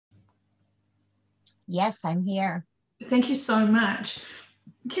Yes, I'm here. Thank you so much.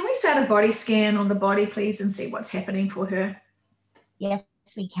 Can we start a body scan on the body, please, and see what's happening for her? Yes,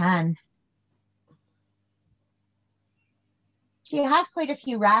 we can. She has quite a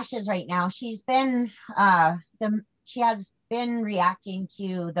few rashes right now. She has been reacting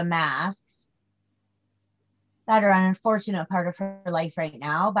to the masks that are an unfortunate part of her life right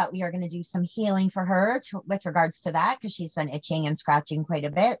now, but we are going to do some healing for her with regards to that because she's been itching and scratching quite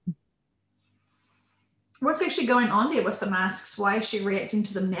a bit. What's actually going on there with the masks? Why is she reacting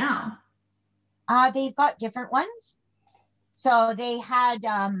to them now? They've got different ones. So they had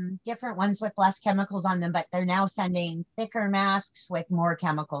different ones with less chemicals on them, but they're now sending thicker masks with more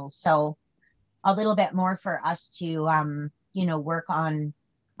chemicals. So a little bit more for us to, work on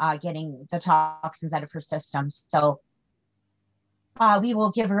getting the toxins out of her system. So we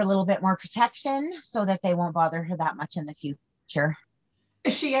will give her a little bit more protection so that they won't bother her that much in the future.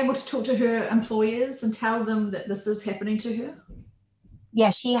 Is she able to talk to her employers and tell them that this is happening to her?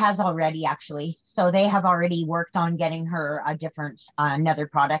 Yeah, she has already actually. So they have already worked on getting her a different, another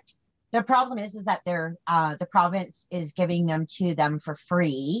product. The problem is that the province is giving them to them for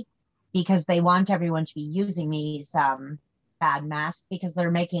free because they want everyone to be using these bad masks because they're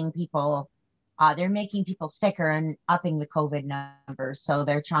making people sicker and upping the COVID numbers. So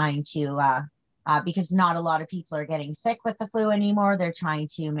they're trying to because not a lot of people are getting sick with the flu anymore. They're trying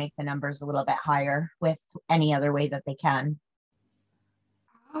to make the numbers a little bit higher with any other way that they can.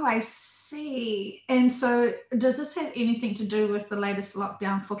 Oh, I see. And so, does this have anything to do with the latest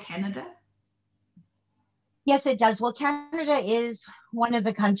lockdown for Canada? Yes, it does. Well, Canada is one of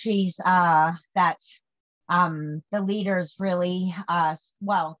the countries that the leaders really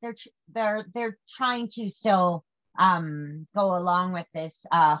well they're trying to still go along with this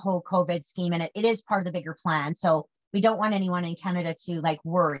whole COVID scheme, and it is part of the bigger plan. So we don't want anyone in Canada to like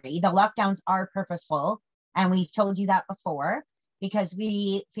worry. The lockdowns are purposeful, and we've told you that before because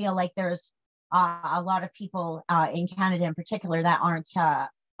we feel like there's a lot of people in Canada in particular that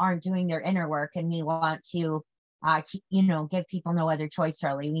aren't doing their inner work, and we want to give people no other choice.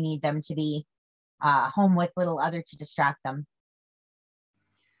 Really, we need them to be home with little other to distract them.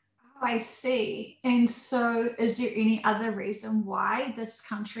 Oh, I see. And so, is there any other reason why this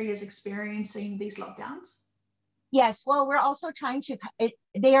country is experiencing these lockdowns? Yes, well, we're also trying to.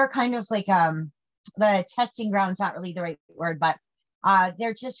 They are kind of like the testing grounds, not really the right word, but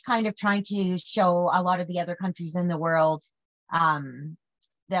they're just kind of trying to show a lot of the other countries in the world um,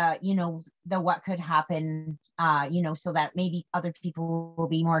 the what could happen, so that maybe other people will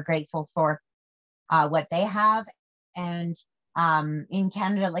be more grateful for what they have. And in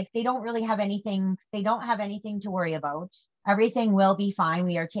Canada, like they don't have anything to worry about. Everything will be fine.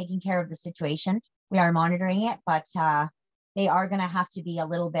 We are taking care of the situation. We are monitoring it, but they are going to have to be a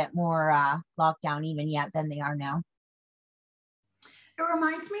little bit more locked down even yet than they are now. It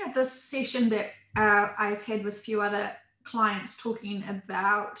reminds me of this session that I've had with a few other clients talking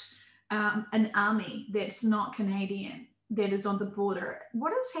about an army that's not Canadian that is on the border.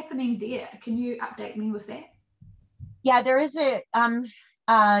 What is happening there? Can you update me with that? Yeah, there is the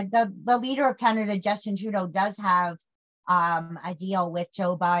leader of Canada, Justin Trudeau, does have a deal with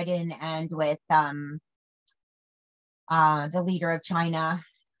Joe Biden and with the leader of China.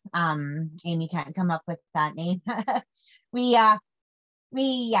 Amy can't come up with that name. we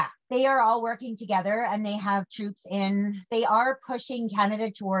yeah, they are all working together, and they have troops in. They are pushing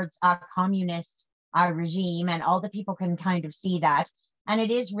Canada towards a communist regime, and all the people can kind of see that. And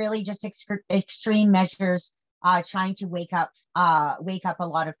it is really just extreme measures trying to wake up a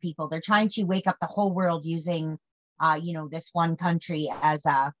lot of people. They're trying to wake up the whole world using, this one country as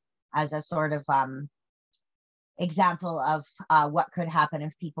a sort of example of what could happen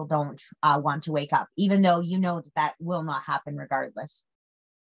if people don't want to wake up, even though you know that will not happen regardless.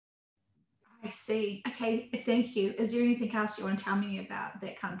 I see. Okay, thank you. Is there anything else you want to tell me about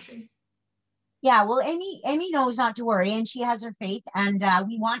that country? Yeah, well, Amy knows not to worry, and she has her faith, and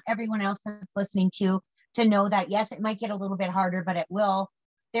we want everyone else that's listening to know that yes, it might get a little bit harder, but it will.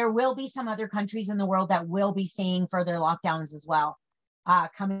 There will be some other countries in the world that will be seeing further lockdowns as well,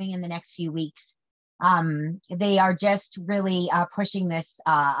 coming in the next few weeks. They are just really pushing this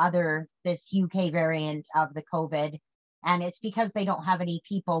UK variant of the COVID, and it's because they don't have any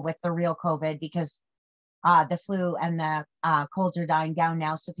people with the real COVID because the flu and the colds are dying down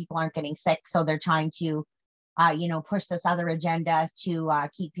now, so people aren't getting sick. So they're trying to, push this other agenda to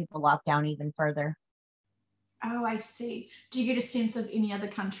keep people locked down even further. Oh, I see. Do you get a sense of any other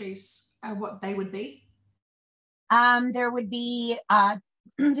countries, what they would be? There would be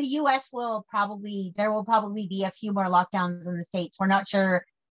the U.S. There will probably be a few more lockdowns in the States. We're not sure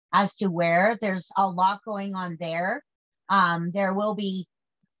as to where. There's a lot going on there. There will be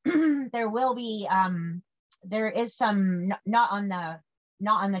there is some not on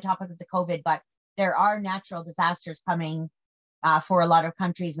the topic of the COVID, but there are natural disasters coming for a lot of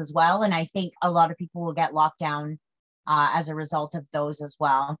countries as well, and I think a lot of people will get locked down as a result of those as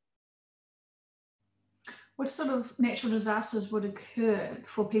well. What sort of natural disasters would occur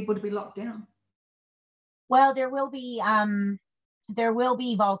for people to be locked down? Well, there will be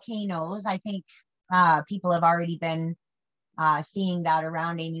volcanoes. I think people have already been seeing that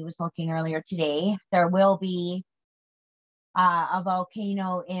around. Amy was looking earlier today. There will be a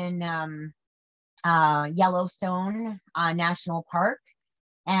volcano in Yellowstone National Park,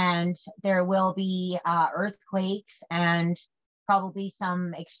 and there will be earthquakes and probably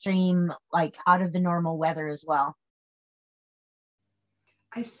some extreme, like out of the normal weather as well.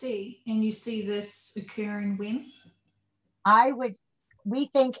 I see. And you see this occurring when? We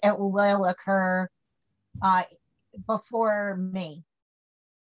think it will occur before May.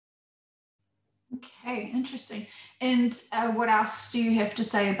 Okay, interesting. And what else do you have to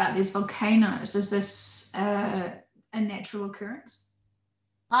say about these volcanoes? Is this a natural occurrence?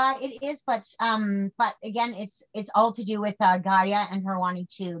 It is, but again, it's all to do with Gaia and her wanting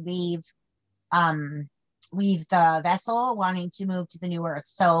to leave the vessel, wanting to move to the new Earth.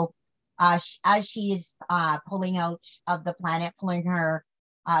 So, as she's pulling out of the planet, pulling her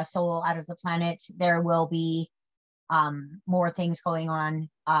soul out of the planet, there will be more things going on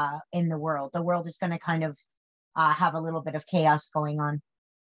in the world. The world is going to kind of have a little bit of chaos going on.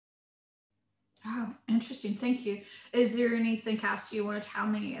 Oh, interesting. Thank you. Is there anything else you want to tell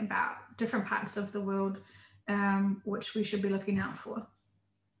me about different parts of the world which we should be looking out for?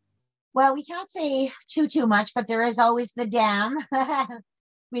 Well, we can't say too much, but there is always the dam.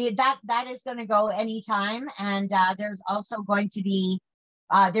 That is going to go anytime, and there's also going to be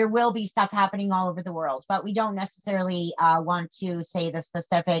there will be stuff happening all over the world, but we don't necessarily want to say the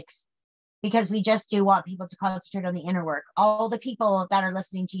specifics, because we just do want people to concentrate on the inner work. All the people that are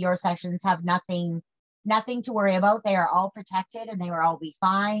listening to your sessions have nothing to worry about. They are all protected and they will all be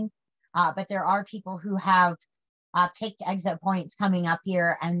fine. But there are people who have picked exit points coming up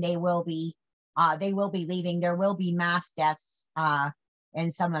here, and they will be leaving. There will be mass deaths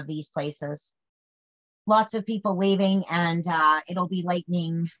in some of these places. Lots of people leaving, and it'll be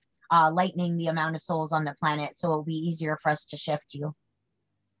lightening the amount of souls on the planet, so it'll be easier for us to shift you.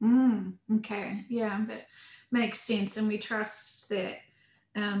 Okay, yeah, that makes sense. And we trust that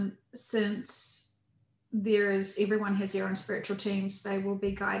since everyone has their own spiritual teams, they will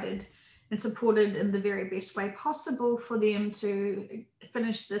be guided and supported in the very best way possible for them to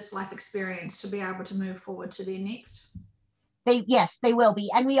finish this life experience, to be able to move forward to their next. Yes, they will be.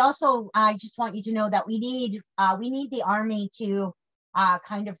 And we also, I just want you to know that we need the Army to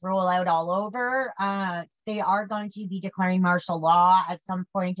kind of roll out all over. They are going to be declaring martial law at some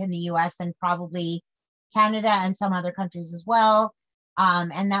point in the US and probably Canada and some other countries as well.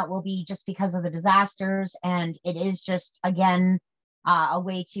 And that will be just because of the disasters. And it is just, again, a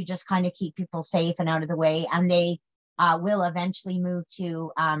way to just kind of keep people safe and out of the way. And they will eventually move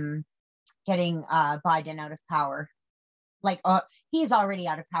to getting Biden out of power. Like he's already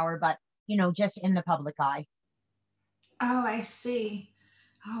out of power, but, just in the public eye. Oh, I see.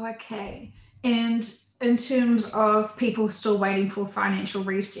 Oh, okay. And in terms of people still waiting for financial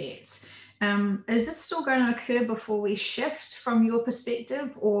resets, is this still going to occur before we shift from your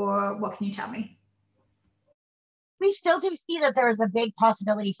perspective, or what can you tell me? We still do see that there is a big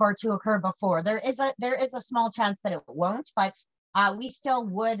possibility for it to occur before. There is a small chance that it won't, but we still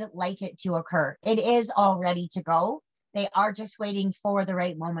would like it to occur. It is all ready to go. They are just waiting for the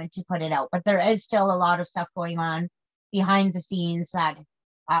right moment to put it out. But there is still a lot of stuff going on behind the scenes that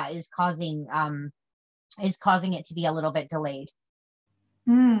is causing it to be a little bit delayed.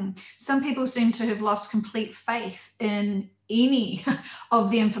 Some people seem to have lost complete faith in any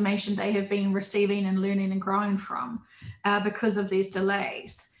of the information they have been receiving and learning and growing from because of these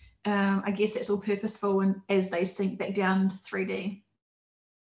delays. I guess that's all purposeful, and as they sink back down to 3D.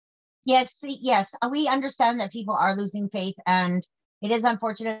 Yes, we understand that people are losing faith, and it is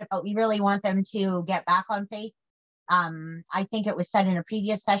unfortunate, but we really want them to get back on faith. I think it was said in a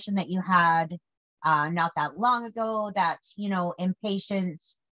previous session that you had not that long ago that,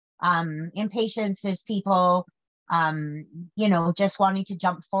 impatience is people, just wanting to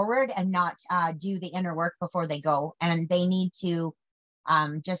jump forward and not do the inner work before they go. And they need to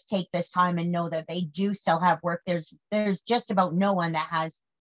just take this time and know that they do still have work. There's just about no one that has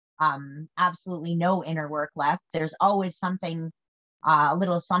absolutely no inner work left. There's always something, a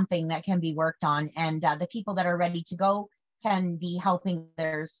little something that can be worked on. And the people that are ready to go, can be helping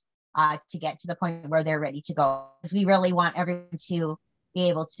others to get to the point where they're ready to go. Because we really want everyone to be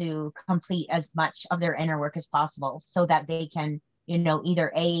able to complete as much of their inner work as possible so that they can,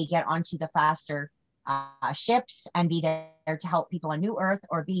 either A, get onto the faster ships and be there to help people on New Earth,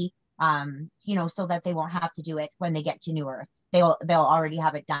 or B, so that they won't have to do it when they get to New Earth. They'll already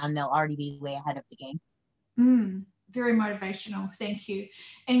have it done. They'll already be way ahead of the game. Very motivational. Thank you.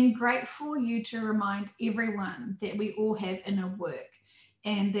 And great for you to remind everyone that we all have inner work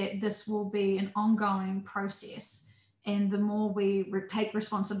and that this will be an ongoing process. And the more we take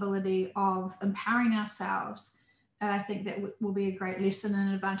responsibility of empowering ourselves, I think that will be a great lesson and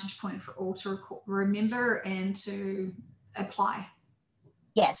an advantage point for all to remember and to apply.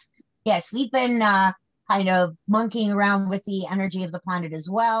 Yes. We've been kind of monkeying around with the energy of the planet as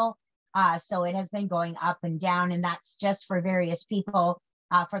well. So it has been going up and down, and that's just for various people,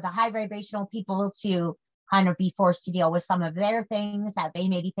 for the high vibrational people to kind of be forced to deal with some of their things that they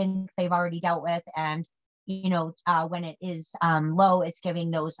maybe think they've already dealt with. And, when it is low, it's giving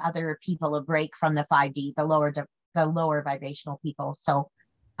those other people a break from the 5D, the lower vibrational people. So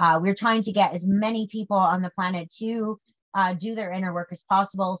we're trying to get as many people on the planet to do their inner work as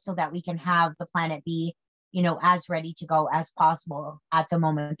possible so that we can have the planet be as ready to go as possible at the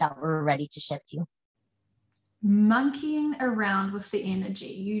moment that we're ready to shift you. Monkeying around with the energy,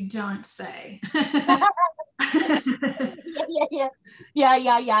 you don't say.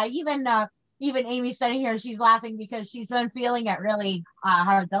 Yeah. Even Amy sitting here, she's laughing because she's been feeling it really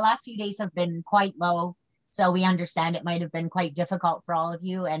hard. The last few days have been quite low, so we understand it might have been quite difficult for all of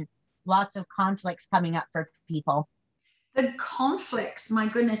you, and lots of conflicts coming up for people. The conflicts, my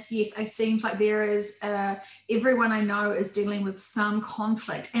goodness, yes, it seems like there is, everyone I know is dealing with some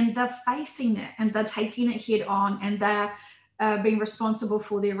conflict, and they're facing it and they're taking it head on, and they're being responsible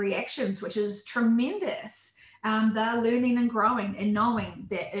for their reactions, which is tremendous. They're learning and growing and knowing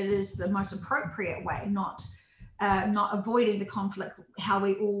that it is the most appropriate way, not avoiding the conflict, how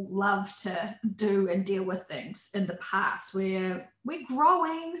we all love to do and deal with things in the past, where we're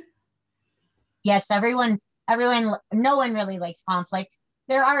growing. Yes, no one really likes conflict.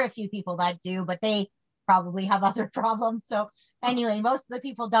 There are a few people that do, but they probably have other problems. So anyway, most of the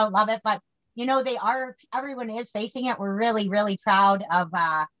people don't love it, but everyone is facing it. We're really, really proud of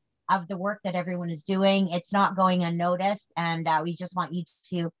the work that everyone is doing. It's not going unnoticed, and we just want you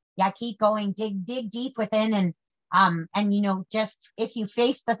to keep going, dig deep within, and just if you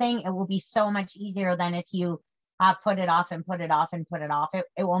face the thing, it will be so much easier than if you put it off and put it off and put it off.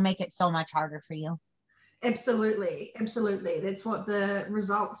 It will make it so much harder for you. Absolutely. That's what the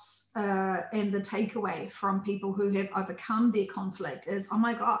results and the takeaway from people who have overcome their conflict is, oh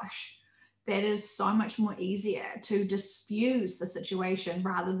my gosh, that is so much more easier to diffuse the situation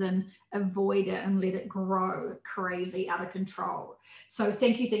rather than avoid it and let it grow crazy out of control. So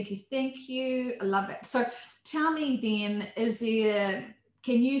thank you. I love it. So tell me then,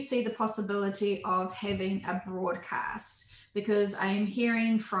 can you see the possibility of having a broadcast? Because I am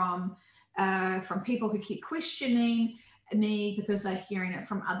hearing from people who keep questioning me because they're hearing it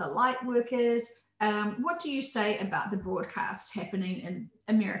from other light workers. What do you say about the broadcast happening in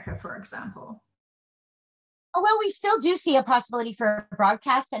America, for example? Oh, well, we still do see a possibility for a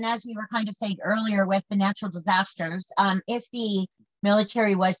broadcast. And as we were kind of saying earlier with the natural disasters, if the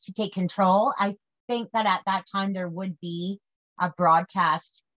military was to take control, I think that at that time there would be a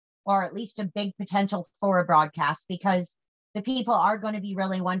broadcast, or at least a big potential for a broadcast, because the people are going to be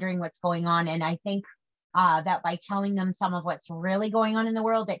really wondering what's going on. And I think that by telling them some of what's really going on in the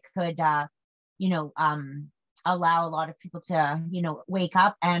world, it could, allow a lot of people to, wake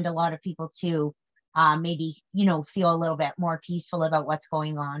up, and a lot of people to maybe, feel a little bit more peaceful about what's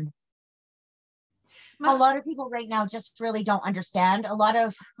going on. A lot of people right now just really don't understand. A lot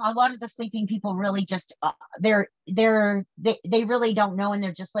of the sleeping people really just they really don't know, and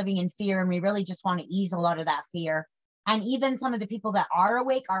they're just living in fear. And we really just want to ease a lot of that fear. And even some of the people that are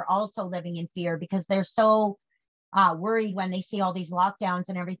awake are also living in fear because they're so worried when they see all these lockdowns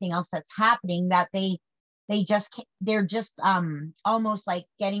and everything else that's happening that they're just almost like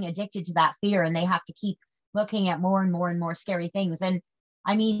getting addicted to that fear, and they have to keep looking at more and more and more scary things. And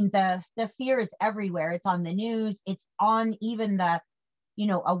I mean, the fear is everywhere. It's on the news. It's on even the,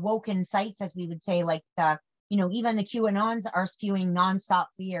 awoken sites, as we would say, like even the QAnons are spewing nonstop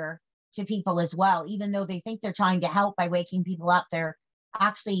fear to people as well. Even though they think they're trying to help by waking people up, they're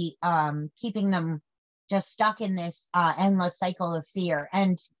actually keeping them just stuck in this endless cycle of fear.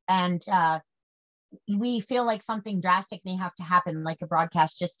 And we feel like something drastic may have to happen, like a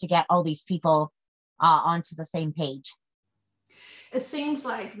broadcast, just to get all these people onto the same page. It seems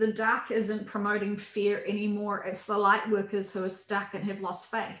like the dark isn't promoting fear anymore. It's the light workers who are stuck and have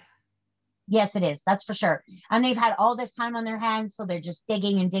lost faith. Yes, it is. That's for sure. And they've had all this time on their hands, so they're just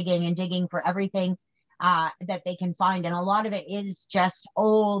digging and digging and digging for everything that they can find. And a lot of it is just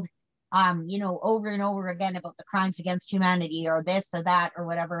old, over and over again about the crimes against humanity or this or that or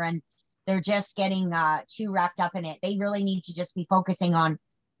whatever. And they're just getting too wrapped up in it. They really need to just be focusing on,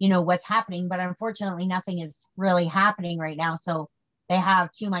 what's happening. But unfortunately, nothing is really happening right now. So they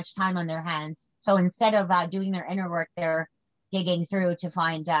have too much time on their hands. So instead of doing their inner work, they're digging through to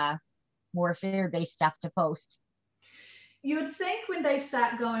find more fear-based stuff to post. You would think when they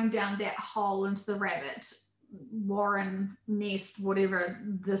start going down that hole into the rabbit warren nest, whatever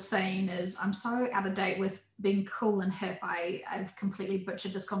the saying is, I'm so out of date with being cool and hip. I've completely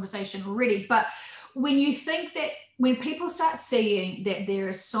butchered this conversation already. But when you think that when people start seeing that there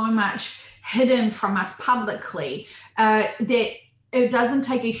is so much hidden from us publicly, that it doesn't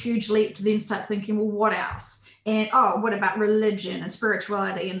take a huge leap to then start thinking, well, what else? And what about religion and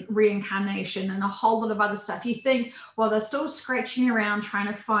spirituality and reincarnation and a whole lot of other stuff? You think, well, they're still scratching around trying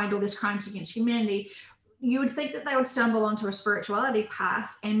to find all these crimes against humanity. You would think that they would stumble onto a spirituality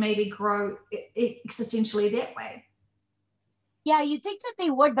path and maybe grow existentially that way. Yeah, you think that they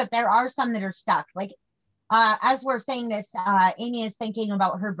would, but there are some that are stuck. Like, as we're saying this, Amy is thinking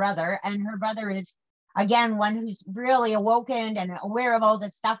about her brother, and her brother is, again, one who's really awoken and aware of all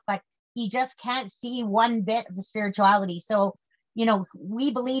this stuff, but he just can't see one bit of the spirituality. So,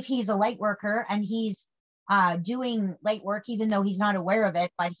 we believe he's a light worker and he's doing light work, even though he's not aware of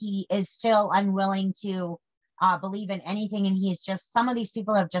it, but he is still unwilling to believe in anything. And he's just, some of these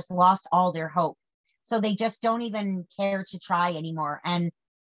people have just lost all their hope. So they just don't even care to try anymore. And,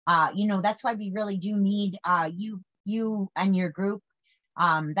 that's why we really do need you and your group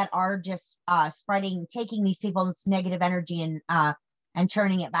that are just taking these people's negative energy and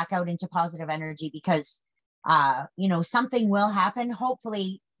turning it back out into positive energy, because something will happen.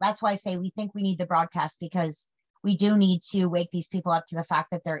 Hopefully, that's why I say we think we need the broadcast, because we do need to wake these people up to the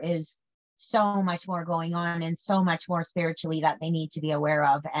fact that there is so much more going on and so much more spiritually that they need to be aware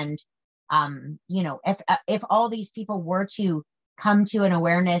of. And if all these people were to come to an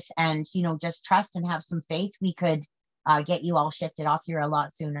awareness and just trust and have some faith, we could get you all shifted off here a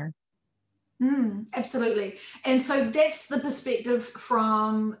lot sooner. Absolutely. And so that's the perspective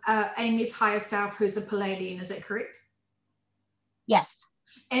from Amy's higher self, who's a Pleiadian. Is that correct? Yes.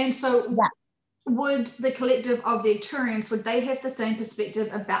 And so would the collective of the Arcturians, would they have the same perspective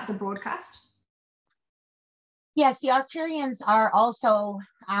about the broadcast? Yes, the Arcturians are also,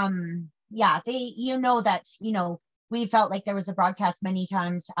 we felt like there was a broadcast many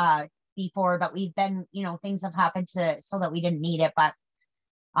times before, but we've been, things have happened so that we didn't need it. But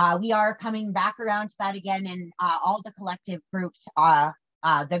we are coming back around to that again, and all the collective groups,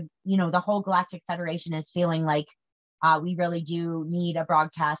 the whole Galactic Federation is feeling like we really do need a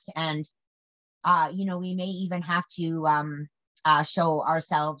broadcast. And, we may even have to show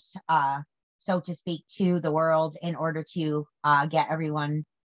ourselves, so to speak, to the world in order to get everyone,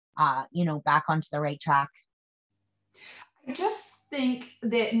 back onto the right track. I just think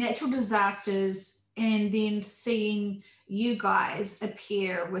that natural disasters and then seeing you guys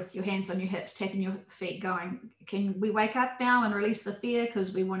appear with your hands on your hips, tapping your feet, going, can we wake up now and release the fear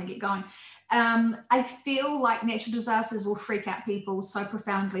because we want to get going? I feel like natural disasters will freak out people so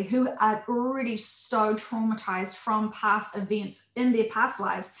profoundly who are already so traumatized from past events in their past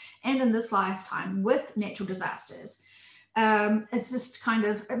lives and in this lifetime with natural disasters. It's just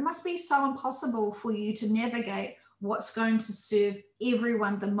it must be so impossible for you to navigate what's going to serve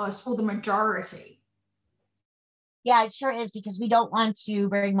everyone the most, or the majority. Yeah, it sure is, because we don't want to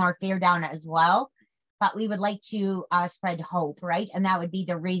bring more fear down as well, but we would like to spread hope, right? And that would be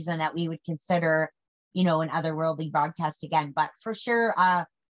the reason that we would consider, an otherworldly broadcast again. But for sure,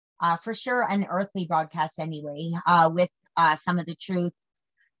 an earthly broadcast anyway, with some of the truth.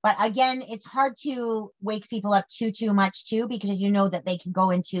 But again, it's hard to wake people up too much too, because that they can go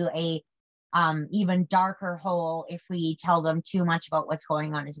into a even darker hole if we tell them too much about what's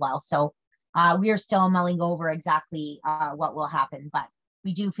going on as well. So we are still mulling over exactly what will happen, but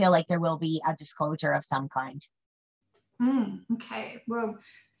we do feel like there will be a disclosure of some kind. Okay, well,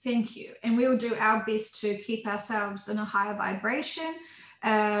 thank you. And we will do our best to keep ourselves in a higher vibration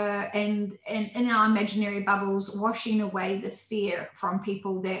and in our imaginary bubbles, washing away the fear from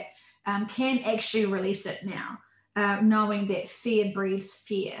people that can actually release it now, knowing that fear breeds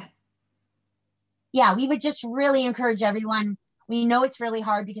fear. Yeah, we would just really encourage everyone. We know it's really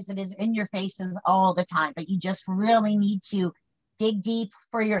hard because it is in your faces all the time, but you just really need to dig deep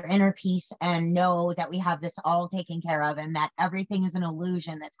for your inner peace and know that we have this all taken care of, and that everything is an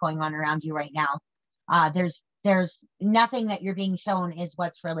illusion that's going on around you right now. There's nothing that you're being shown is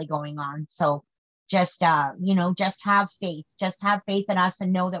what's really going on. So just just have faith. Just have faith in us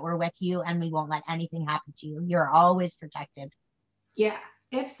and know that we're with you and we won't let anything happen to you. You're always protected. Yeah,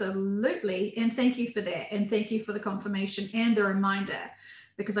 absolutely. And thank you for that. And thank you for the confirmation and the reminder,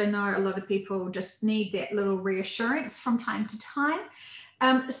 because I know a lot of people just need that little reassurance from time to time.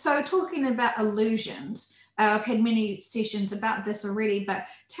 So talking about illusions, I've had many sessions about this already, but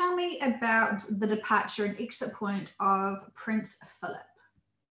tell me about the departure and exit point of Prince Philip.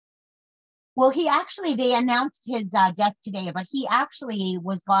 Well, they announced his death today, but he actually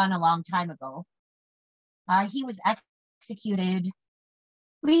was gone a long time ago. He was executed,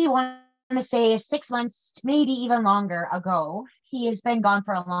 we want to say 6 months, maybe even longer ago. He has been gone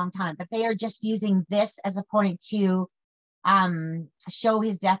for a long time, but they are just using this as a point to show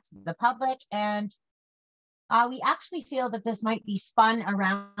his death to the public. And we actually feel that this might be spun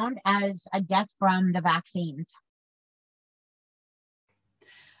around as a death from the vaccines.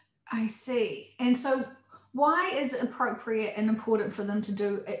 I see. And so why is it appropriate and important for them to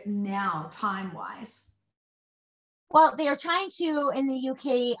do it now, time-wise? Well, they are trying to, in the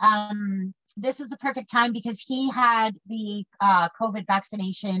UK, this is the perfect time because he had the COVID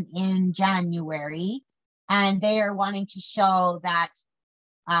vaccination in January, and they are wanting to show that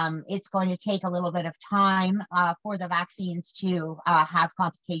it's going to take a little bit of time for the vaccines to have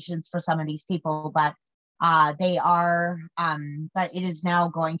complications for some of these people, but but it is now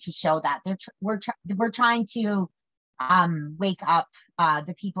going to show that we're trying to wake up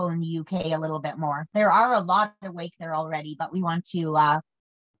the people in the UK a little bit more. There are a lot awake there already, but we want to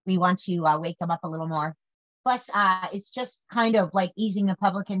wake them up a little more. Plus, it's just kind of like easing the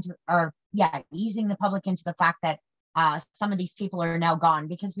public into the fact that some of these people are now gone,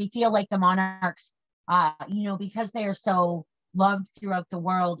 because we feel like the monarchs, because they are so loved throughout the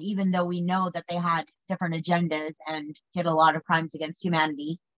world, even though we know that they had different agendas and did a lot of crimes against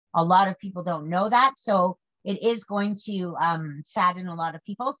humanity. A lot of people don't know that, so it is going to sadden a lot of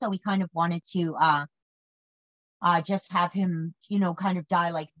people. So we kind of wanted to just have him, kind of die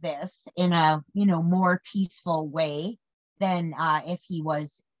like this in a, more peaceful way than if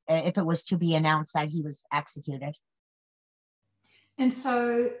it was to be announced that he was executed. And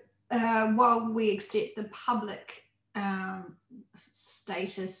so while we accept the public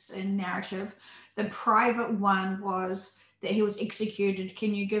status and narrative, the private one was that he was executed.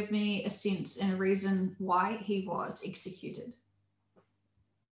 Can you give me a sense and a reason why he was executed?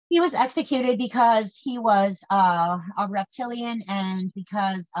 He was executed because he was a reptilian and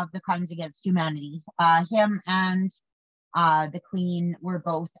because of the crimes against humanity. Him and the Queen were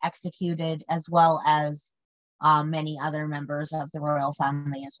both executed, as well as many other members of the royal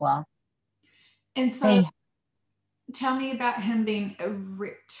family as well. And so tell me about him being a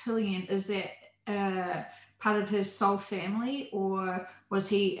reptilian. Is that part of his soul family, or was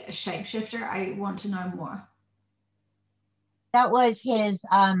he a shapeshifter? I want to know more. That was his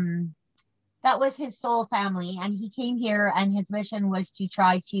soul family, and he came here, and his mission was to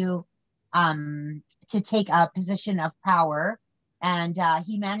try to take a position of power, and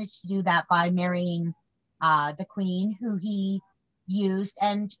he managed to do that by marrying the Queen, who he used,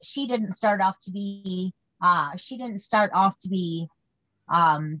 and she didn't start off to be the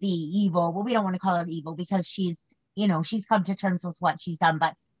evil. Well, we don't want to call her evil because she's come to terms with what she's done,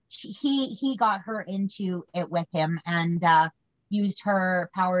 but he got her into it with him, and used her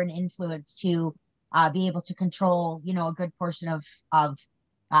power and influence to be able to control, a good portion of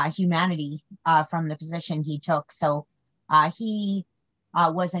humanity from the position he took. So he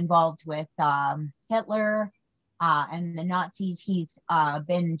was involved with Hitler and the Nazis. He's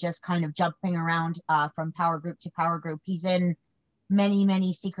been just kind of jumping around from power group to power group. He's in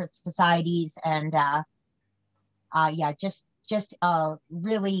many secret societies, and just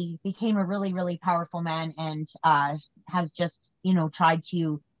really became a really powerful man, and has just tried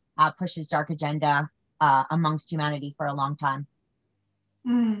to push his dark agenda amongst humanity for a long time.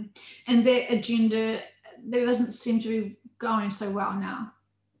 And that agenda, that doesn't seem to be going so well now.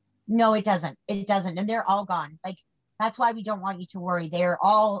 No, it doesn't, and they're all gone. Like, that's why we don't want you to worry. They're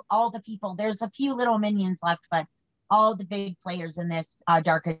all the people. There's a few little minions left, but all the big players in this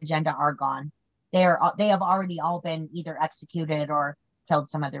dark agenda are gone. They have already all been either executed or killed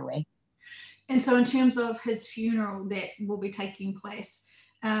some other way. And so in terms of his funeral that will be taking place,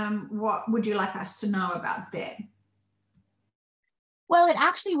 what would you like us to know about that? Well, it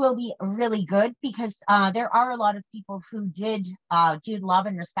actually will be really good, because there are a lot of people who did love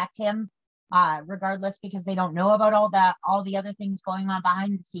and respect him regardless, because they don't know about all the other things going on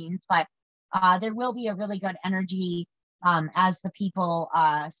behind the scenes. But there will be a really good energy as the people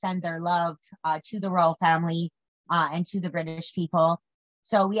send their love to the royal family and to the British people.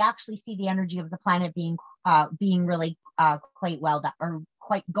 So we actually see the energy of the planet being really quite well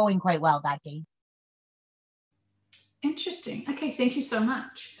going quite well that day. Interesting. Okay, thank you so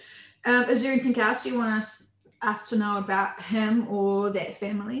much. Is there anything else you want us to know about him or that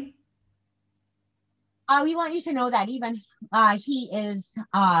family? We want you to know that even he is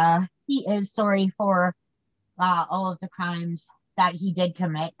sorry for all of the crimes that he did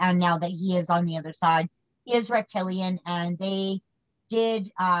commit, and now that he is on the other side, he is reptilian, and they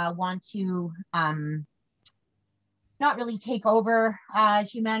did want to not really take over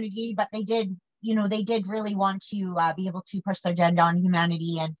humanity, but they did really want to be able to push their agenda on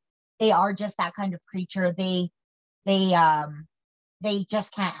humanity, and they are just that kind of creature. They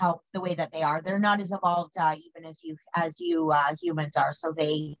just can't help the way that they are. They're not as evolved even as you humans are, so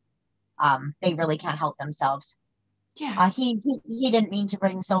they really can't help themselves. Yeah. He didn't mean to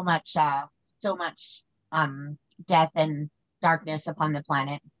bring so much death and darkness upon the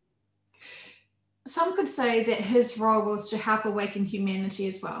planet. Some could say that his role was to help awaken humanity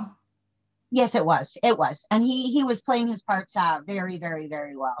as well. Yes, it was, and he was playing his parts very, very,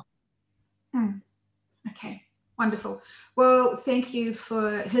 very well. Okay, wonderful. Well, thank you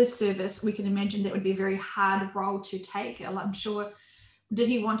for his service. We can imagine that would be a very hard role to take. I'm sure. Did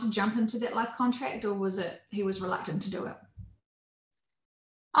he want to jump into that life contract, or was it he was reluctant to do it?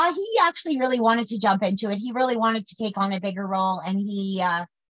 He actually really wanted to jump into it. He really wanted to take on a bigger role, and he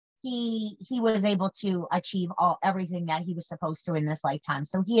was able to achieve everything that he was supposed to in this lifetime.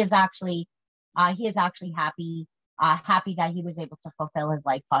 So he is actually happy that he was able to fulfill his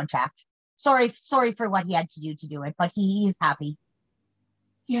life contract. Sorry for what he had to do it, but he is happy.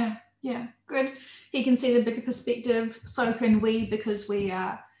 Yeah, good. He can see the bigger perspective. So can we, because we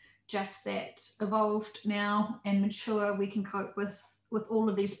are just that evolved now and mature. We can cope with all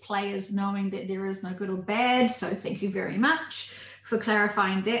of these players, knowing that there is no good or bad. So thank you very much for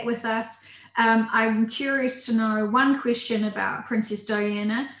clarifying that with us. I'm curious to know one question about Princess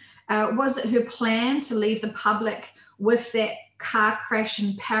Diana. Was it her plan to leave the public with that car crash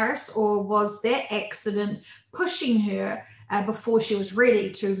in Paris, or was that accident pushing her before she was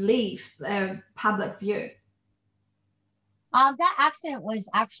ready to leave public view? That accident was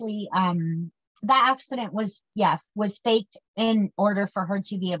actually was faked in order for her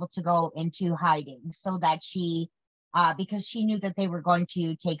to be able to go into hiding, so that she because she knew that they were going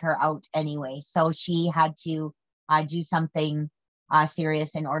to take her out anyway, so she had to do something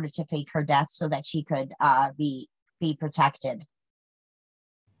serious in order to fake her death so that she could be protected.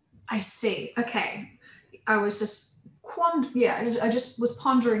 I see. Okay. I was just I just was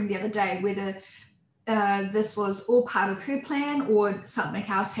pondering the other day whether this was all part of her plan or something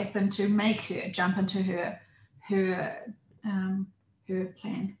else happened to make her jump into her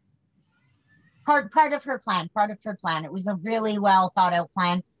plan. Part of her plan. It was a really well thought out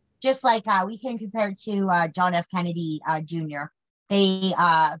plan. Just like we can compare to John F. Kennedy Jr. They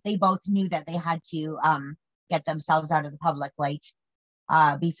both knew that they had to get themselves out of the public light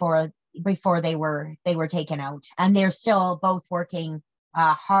before they were taken out, and they're still both working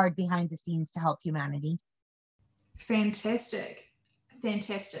hard behind the scenes to help humanity. Fantastic.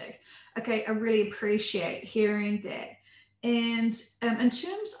 Okay, I really appreciate hearing that. And in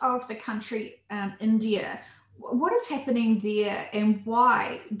terms of the country India, what is happening there, and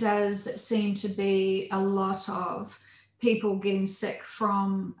why does it seem to be a lot of people getting sick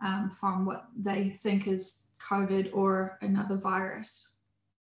from what they think is COVID or another virus?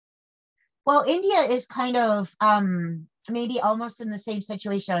 Well, India is kind of maybe almost in the same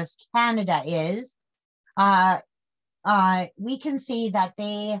situation as Canada is. We can see that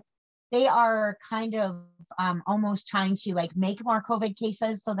they are kind of almost trying to like make more COVID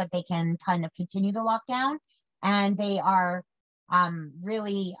cases so that they can kind of continue the lockdown, and they are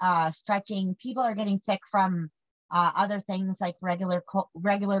really stretching. People are getting sick from other things like regular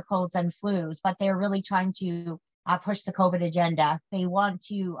colds and flus, but they're really trying to push the COVID agenda. They want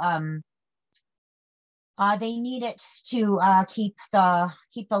to they need it to keep the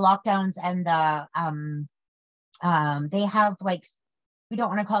lockdowns and they have, like, we don't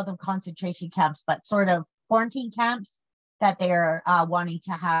want to call them concentration camps, but sort of quarantine camps that they're wanting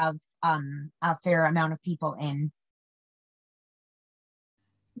to have a fair amount of people in.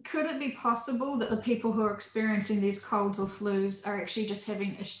 Could it be possible that the people who are experiencing these colds or flus are actually just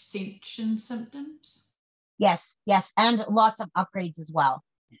having ascension symptoms? Yes, and lots of upgrades as well.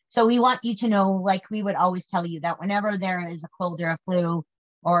 So we want you to know, like we would always tell you, that whenever there is a cold or a flu,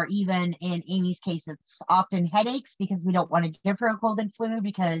 or even in Amy's case, it's often headaches because we don't want to give her a cold and flu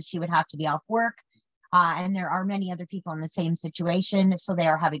because she would have to be off work. And there are many other people in the same situation, so they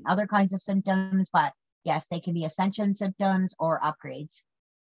are having other kinds of symptoms, but yes, they can be ascension symptoms or upgrades.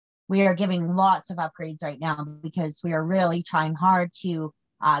 We are giving lots of upgrades right now because we are really trying hard to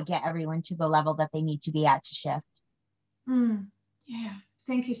get everyone to the level that they need to be at to shift. Yeah,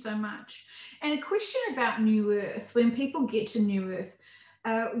 thank you so much. And a question about New Earth. When people get to New Earth,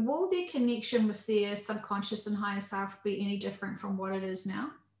 will their connection with their subconscious and higher self be any different from what it is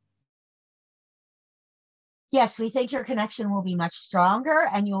now? Yes, we think your connection will be much stronger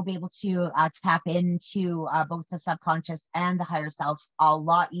and you'll be able to tap into both the subconscious and the higher self a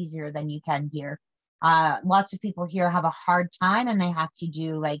lot easier than you can here. Lots of people here have a hard time and they have to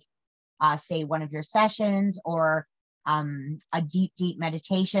do like, say, one of your sessions or a deep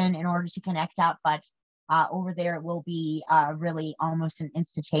meditation in order to connect up. But over there, it will be really almost an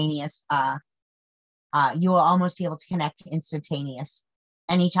instantaneous, you will almost be able to connect instantaneous.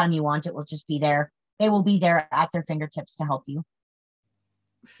 Anytime you want, it will just be there. They will be there at their fingertips to help you.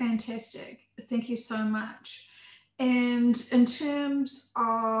 Fantastic. Thank you so much. And in terms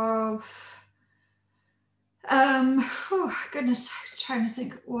of, oh goodness, I'm trying to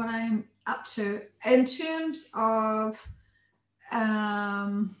think what I'm up to. In terms of, let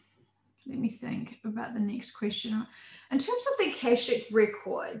me think about the next question. In terms of the Akashic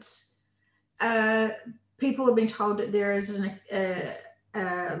records, people have been told that there is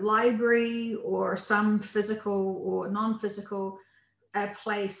a library or some physical or non-physical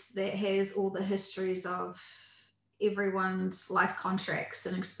place that has all the histories of everyone's life contracts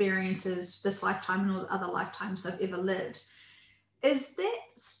and experiences this lifetime and all the other lifetimes they've ever lived. Is that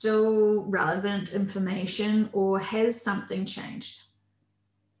still relevant information or has something changed?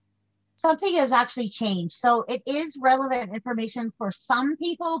 Something has actually changed. So it is relevant information for some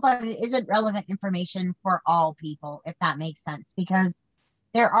people, but it isn't relevant information for all people, if that makes sense, because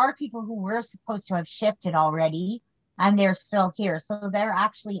there are people who were supposed to have shifted already and they're still here. So they're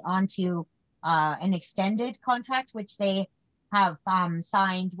actually onto an extended contract, which they have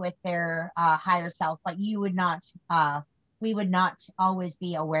signed with their higher self, but we would not always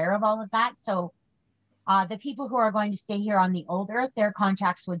be aware of all of that. So the people who are going to stay here on the old Earth, their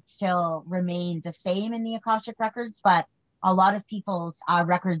contracts would still remain the same in the Akashic records, but a lot of people's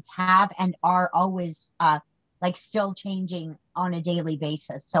records have and are always like still changing on a daily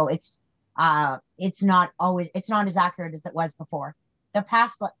basis. So it's not as accurate as it was before. The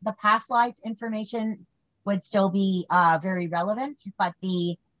past life information would still be very relevant, but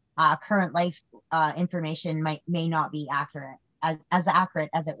the current life information may not be accurate as accurate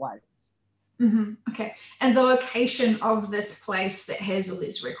as it was. Okay. And the location of this place that has all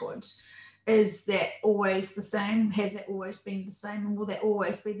these records, is that always the same? Has it always been the same? And will that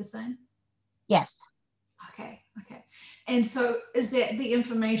always be the same? Yes. Okay. And so is that the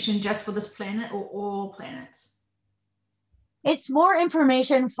information just for this planet or all planets? It's more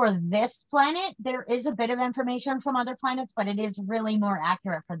information for this planet. There is a bit of information from other planets, but it is really more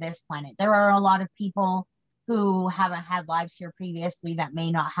accurate for this planet. There are a lot of people who haven't had lives here previously that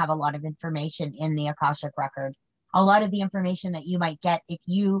may not have a lot of information in the Akashic record. A lot of the information that you might get if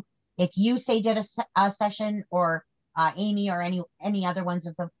you say did a session, or Amy or any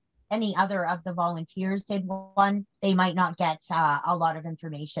other of the volunteers did one, they might not get a lot of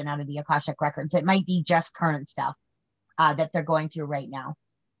information out of the Akashic records. It might be just current stuff that they're going through right now.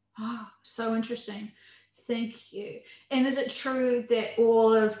 Oh, so interesting. Thank you. And is it true that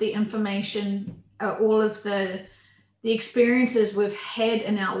all of the information, all of the experiences we've had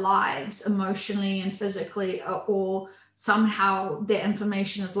in our lives, emotionally and physically, are all somehow that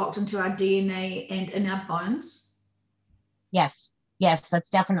information is locked into our DNA and in our bones? Yes, that's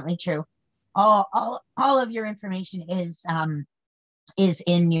definitely true. All of your information is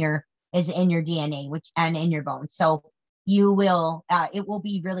in your DNA, and in your bones. So you will it will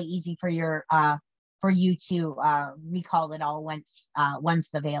be really easy for you to recall it all once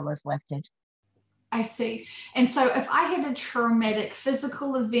the veil is lifted. I see. And so if I had a traumatic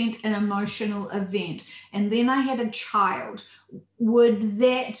physical event, an emotional event, and then I had a child, would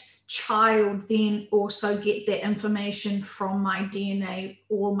that child then also get that information from my DNA,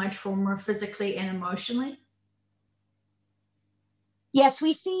 all my trauma physically and emotionally? Yes,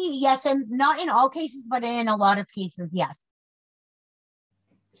 we see, yes, and not in all cases, but in a lot of cases, yes.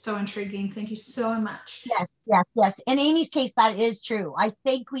 So intriguing. Thank you so much. Yes. In Amy's case, that is true. I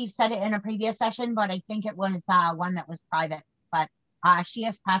think we've said it in a previous session, but I think it was one that was private. But she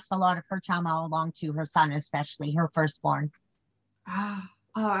has passed a lot of her trauma along to her son, especially her firstborn. Ah,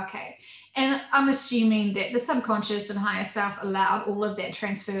 Oh, okay. And I'm assuming that the subconscious and higher self allowed all of that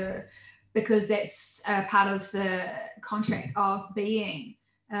transfer because that's part of the contract of being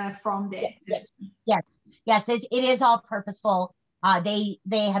from that Yes, person. yes, it is all purposeful. They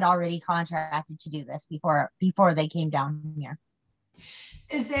had already contracted to do this before they came down here.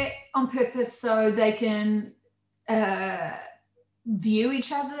 Is that on purpose so they can uh, view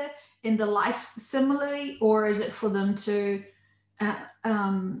each other in the life similarly, or is it for them to,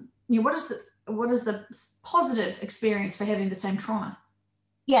 what is the positive experience for having the same trauma?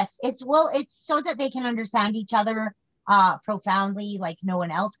 Yes, it's so that they can understand each other profoundly like no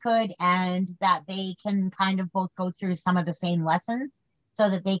one else could, and that they can kind of both go through some of the same lessons so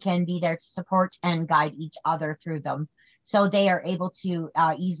that they can be there to support and guide each other through them. So they are able to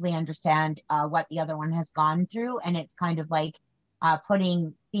easily understand what the other one has gone through, and it's kind of like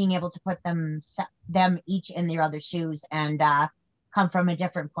being able to put them each in their other shoes and come from a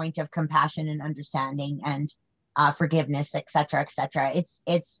different point of compassion and understanding and forgiveness, et cetera, et cetera.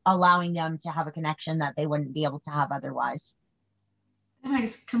 It's allowing them to have a connection that they wouldn't be able to have otherwise. That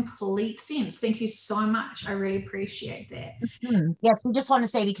makes complete sense. Thank you so much. I really appreciate that. Yes, we just want to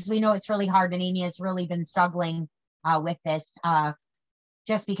say, because we know it's really hard, and Amy has really been struggling with this,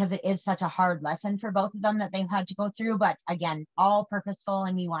 just because it is such a hard lesson for both of them that they've had to go through. But again, all purposeful,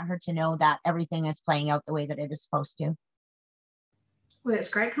 and we want her to know that everything is playing out the way that it is supposed to. Well, that's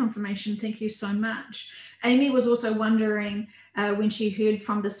great confirmation. Thank you so much. Amy was also wondering when she heard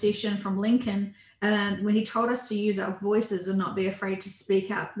from the session from Lincoln, when he told us to use our voices and not be afraid to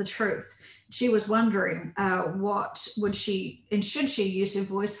speak out the truth. She was wondering what would she and should she use her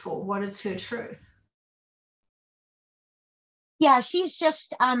voice for? What is her truth? Yeah, she's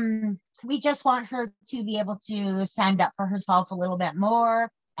just we just want her to be able to stand up for herself a little bit more,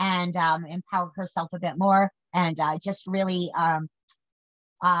 and empower herself a bit more, and just really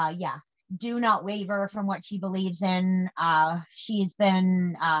yeah, do not waver from what she believes in. She's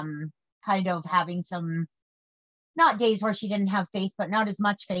been kind of having some, not days where she didn't have faith, but not as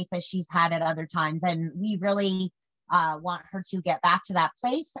much faith as she's had at other times. And we really want her to get back to that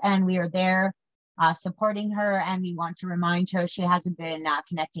place. And we are there supporting her. And we want to remind her she hasn't been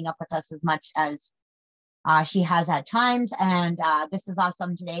connecting up with us as much as she has at times. And this is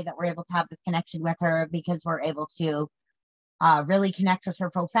awesome today that we're able to have this connection with her, because we're able to really connect with her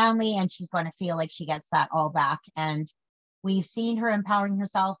profoundly, and she's going to feel like she gets that all back. And we've seen her empowering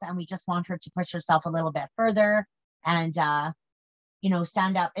herself, and we just want her to push herself a little bit further and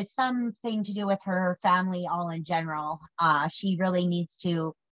stand up. It's something to do with her family all in general. She really needs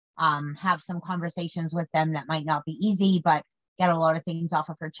to have some conversations with them that might not be easy, but get a lot of things off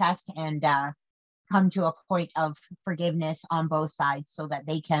of her chest, and come to a point of forgiveness on both sides, so that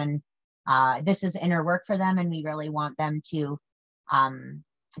they can this is inner work for them, and we really want them to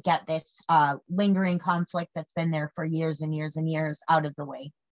get this lingering conflict that's been there for years and years and years out of the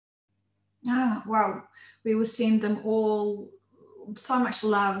way. Well, we will send them all so much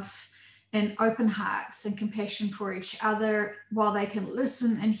love and open hearts and compassion for each other, while they can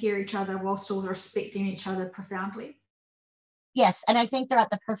listen and hear each other while still respecting each other profoundly. Yes, and I think they're at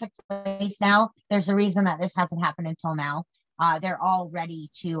the perfect place now. There's a reason that this hasn't happened until now. They're all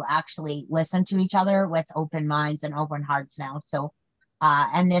ready to actually listen to each other with open minds and open hearts now. So,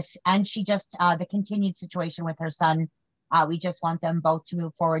 and she just, the continued situation with her son, we just want them both to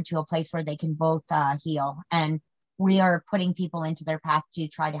move forward to a place where they can both heal. And we are putting people into their path to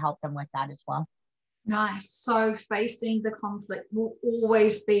try to help them with that as well. Nice. So facing the conflict will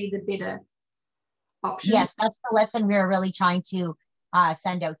always be the better option. Yes, that's the lesson we're really trying to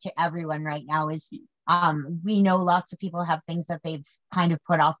send out to everyone right now is we know lots of people have things that they've kind of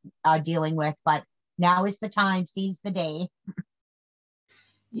put off dealing with, but now is the time, seize the day.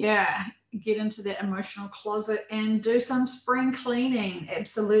 Yeah, get into that emotional closet and do some spring cleaning.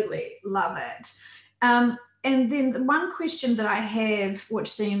 Absolutely love it. And then the one question that I have,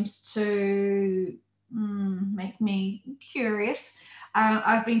 which seems to make me curious,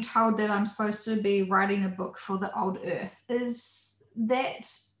 I've been told that I'm supposed to be writing a book for the old earth. Is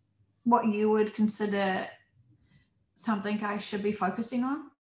that what you would consider something I should be focusing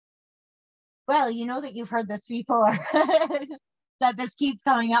on? Well, you know that you've heard this before, that this keeps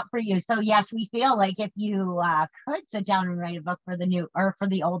coming up for you. So yes, we feel like if you could sit down and write a book for the new, or for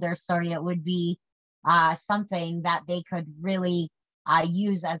the older, sorry, it would be something that they could really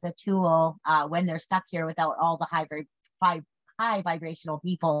use as a tool when they're stuck here without all the high vibrational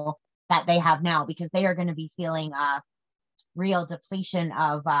people that they have now, because they are going to be feeling real depletion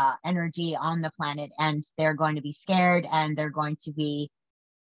of energy on the planet, and they're going to be scared, and they're going to be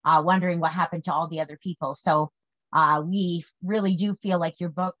wondering what happened to all the other people. So we really do feel like your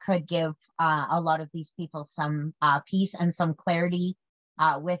book could give a lot of these people some peace and some clarity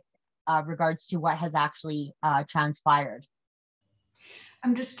with regards to what has actually transpired.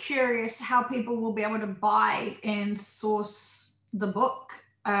 I'm just curious how people will be able to buy and source the book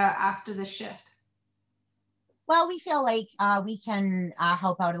after the shift. Well, we feel like we can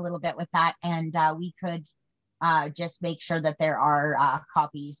help out a little bit with that, and we could just make sure that there are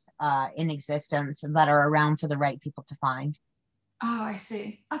copies in existence that are around for the right people to find. Oh, I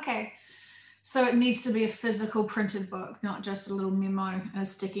see. Okay. So it needs to be a physical printed book, not just a little memo, a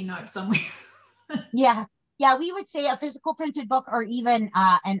sticky note somewhere. Yeah. Yeah, we would say a physical printed book or even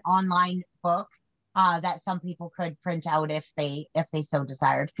an online book that some people could print out if they so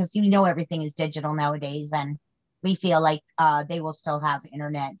desired, because everything is digital nowadays, and we feel like they will still have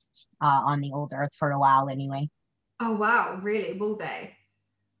internet on the old earth for a while anyway. Oh, wow. Really? Will they?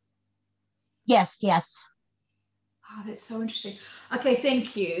 Yes, yes. Oh, that's so interesting. Okay,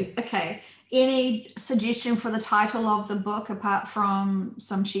 thank you. Okay. Any suggestion for the title of the book apart from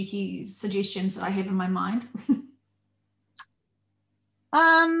some cheeky suggestions that I have in my mind?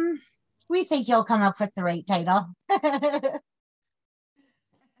 We think you'll come up with the right title.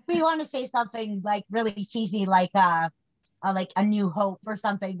 We want to say something like really cheesy, like A New Hope or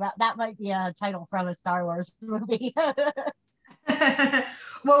something, but that might be a title from a Star Wars movie.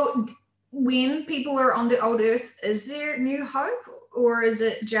 Well, when people are on the old earth, is there new hope, or is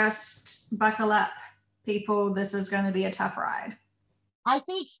it just buckle up, people, this is going to be a tough ride? I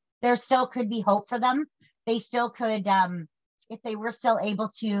think there still could be hope for them. They still could, if they were still able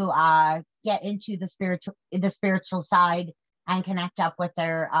to get into the spiritual side and connect up with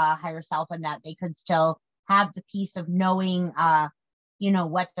their higher self, and that they could still have the peace of knowing,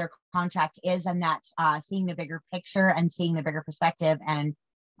 what their contract is, and that seeing the bigger picture and seeing the bigger perspective, and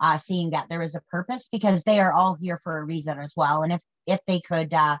seeing that there is a purpose, because they are all here for a reason as well. And if they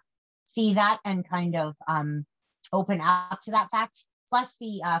could see that and kind of open up to that fact, plus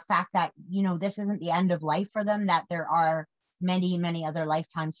the fact that this isn't the end of life for them, that there are many, many other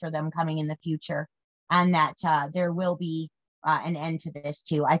lifetimes for them coming in the future, and that there will be an end to this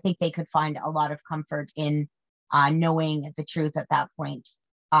too. I think they could find a lot of comfort in knowing the truth at that point.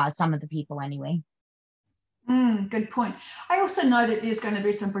 Some of the people anyway. Good point. I also know that there's going to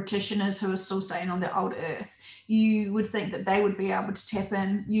be some practitioners who are still staying on the old earth. You would think that they would be able to tap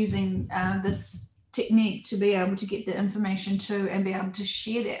in using this technique to be able to get the information too, and be able to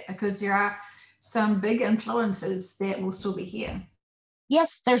share that, because there are some big influences that will still be here.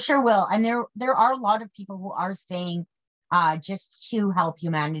 Yes, there sure will. And there are a lot of people who are staying just to help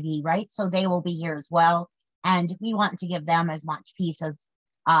humanity, right? So they will be here as well. And we want to give them as much peace as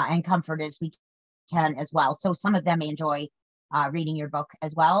and comfort as we can as well. So some of them may enjoy reading your book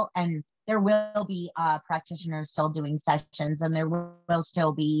as well. And there will be practitioners still doing sessions, and there will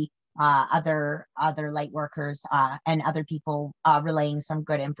still be other light workers and other people relaying some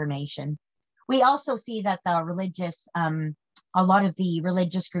good information. We also see that the religious, a lot of the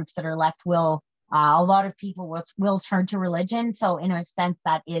religious groups that are left will, a lot of people will turn to religion. So in a sense,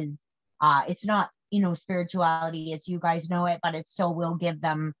 that is, it's not, spirituality as you guys know it, but it still will give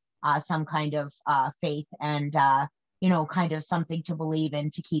them some kind of faith and, kind of something to believe in,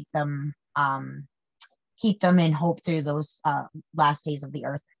 to keep them in hope through those last days of the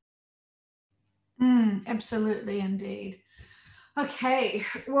earth. Absolutely, indeed. Okay,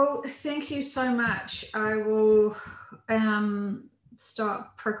 well, thank you so much. I will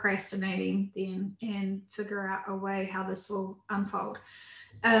stop procrastinating then and figure out a way how this will unfold.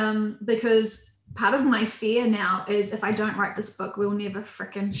 Because part of my fear now is, if I don't write this book, we'll never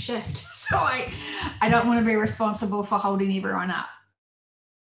frickin' shift. So I don't want to be responsible for holding everyone up.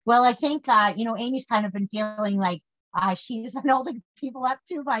 Well, I think, Amy's kind of been feeling like she's been holding people up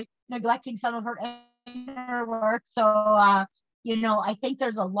too by neglecting some of her inner work. So, I think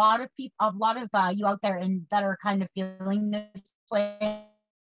there's a lot of people, you out there and that are kind of feeling this way.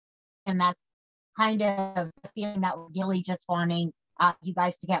 And that's kind of the feeling that we're really just wanting you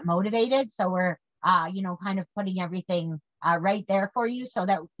guys to get motivated. So we're, kind of putting everything right there for you, so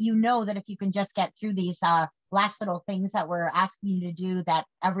that that if you can just get through these last little things that we're asking you to do, that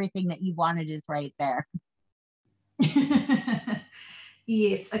everything that you wanted is right there.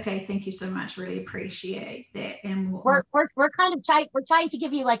 Yes. Okay. Thank you so much. Really appreciate that. And we're kind of trying to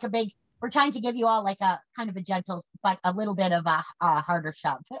give you like we're trying to give you all like a kind of a gentle, but a little bit of a harder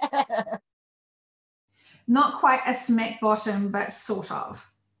shove. Not quite a smack bottom, but sort of.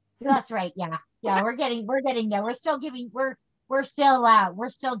 That's right. Yeah. Yeah. We're getting there. We're still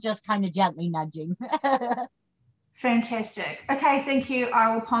just kind of gently nudging. Fantastic. Okay, thank you.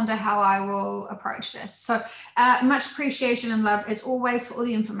 I will ponder how I will approach this. So much appreciation and love as always for all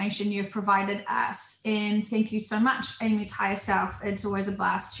the information you've provided us. And thank you so much, Amy's higher self. It's always a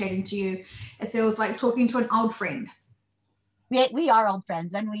blast chatting to you. It feels like talking to an old friend. We are old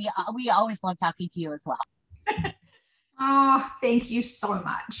friends, and we always love talking to you as well. Oh, thank you so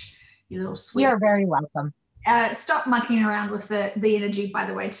much, you little sweet. You're very welcome. Stop mucking around with the energy, by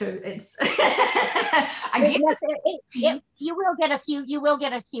the way, too. It's you will get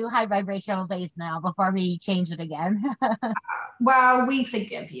a few high vibrational days now before we change it again. Well, we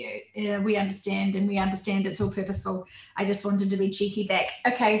forgive you. We understand, and we understand it's all purposeful. I just wanted to be cheeky back.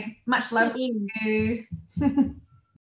 Okay, much love to you.